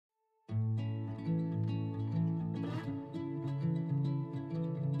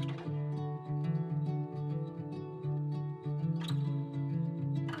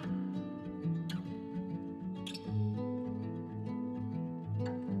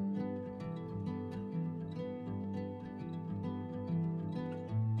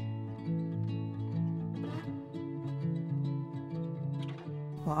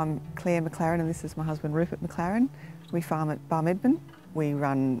Well, I'm Clare McLaren and this is my husband Rupert McLaren. We farm at Barmedman. We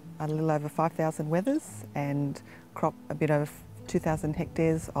run a little over 5,000 wethers and crop a bit over 2,000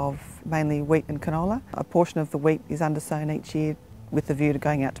 hectares of mainly wheat and canola. A portion of the wheat is undersown each year with the view to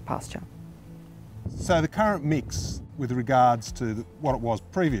going out to pasture. So the current mix with regards to what it was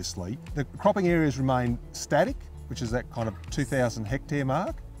previously, the cropping areas remain static, which is that kind of 2,000 hectare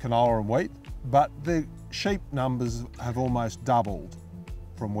mark, canola and wheat, but the sheep numbers have almost doubled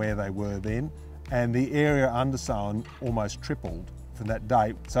from where they were then, and the area undersown almost tripled from that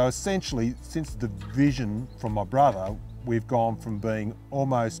date. So essentially, since the division from my brother, we've gone from being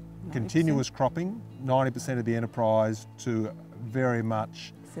almost 90%. Continuous cropping, 90% of the enterprise, to very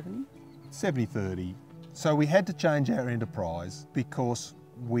much 70-30. So we had to change our enterprise because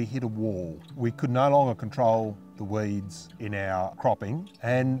we hit a wall. We could no longer control the weeds in our cropping,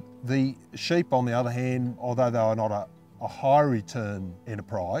 and the sheep, on the other hand, although they were not a high return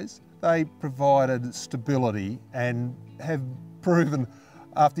enterprise, they provided stability and have proven,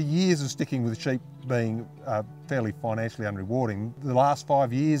 after years of sticking with sheep being fairly financially unrewarding, the last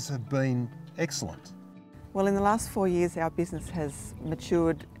 5 years have been excellent. Well, in the last 4 years our business has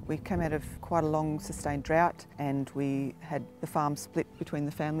matured. We came out of quite a long sustained drought and we had the farm split between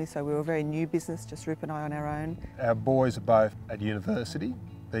the family, so we were a very new business, just Rupert and I on our own. Our boys are both at university.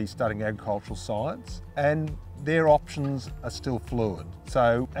 They're studying agricultural science and their options are still fluid.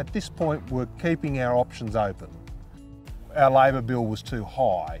 So at this point we're keeping our options open. Our labour bill was too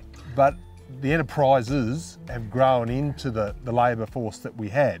high, but the enterprises have grown into the labour force that we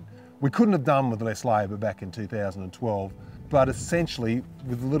had. We couldn't have done with less labour back in 2012, but essentially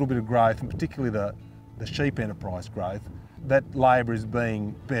with a little bit of growth, and particularly the sheep enterprise growth, that labour is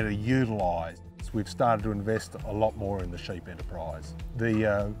being better utilised. We've started to invest a lot more in the sheep enterprise.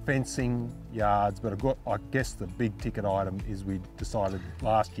 The fencing, yards, but I guess the big ticket item is we decided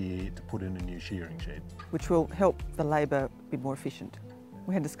last year to put in a new shearing shed. Which will help the labour be more efficient.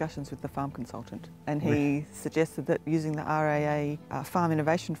 We had discussions with the farm consultant and he suggested that using the RAA Farm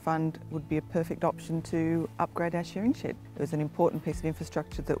Innovation Fund would be a perfect option to upgrade our shearing shed. It was an important piece of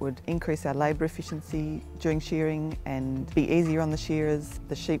infrastructure that would increase our labour efficiency during shearing and be easier on the shearers.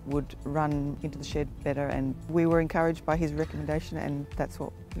 The sheep would run into the shed better, and we were encouraged by his recommendation, and that's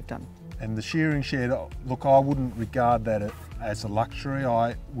what we've done. And the shearing shed, look, I wouldn't regard that as a luxury.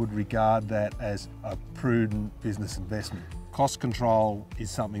 I would regard that as a prudent business investment. Cost control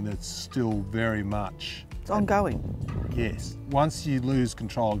is something that's still very much... It's ongoing. Yes. Once you lose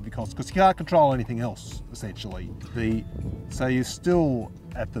control of your costs, because you can't control anything else, essentially. So you're still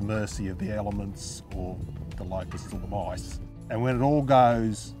at the mercy of the elements or the locusts or the mice. And when it all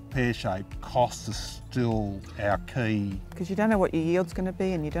goes pear-shaped, costs are still our key. Because you don't know what your yield's going to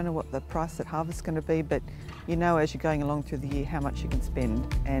be and you don't know what the price at harvest is going to be, but you know as you're going along through the year how much you can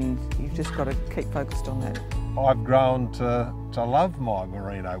spend, and you've just got to keep focused on that. I've grown to love my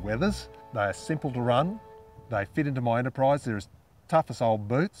merino wethers. They are simple to run, they fit into my enterprise, they're as tough as old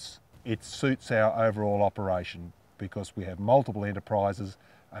boots. It suits our overall operation because we have multiple enterprises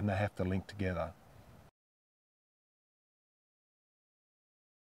and they have to link together.